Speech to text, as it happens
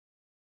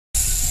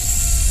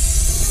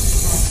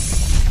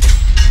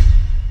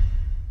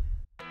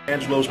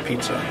Angelo's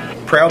Pizza,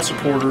 proud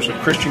supporters of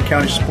Christian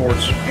County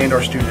sports and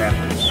our student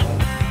athletes.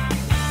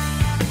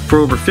 For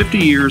over 50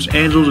 years,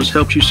 Angelo's has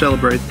helped you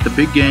celebrate the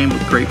big game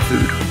with great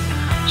food.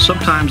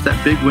 Sometimes that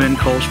big win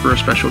calls for a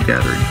special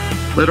gathering.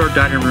 Let our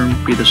dining room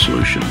be the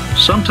solution.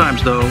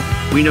 Sometimes, though,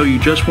 we know you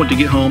just want to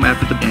get home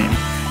after the game,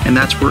 and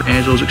that's where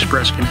Angelo's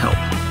Express can help.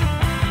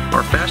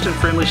 Our fast and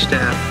friendly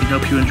staff can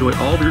help you enjoy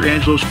all of your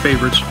Angelo's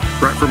favorites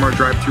right from our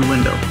drive-thru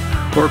window,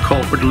 or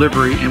call for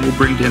delivery and we'll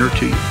bring dinner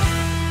to you.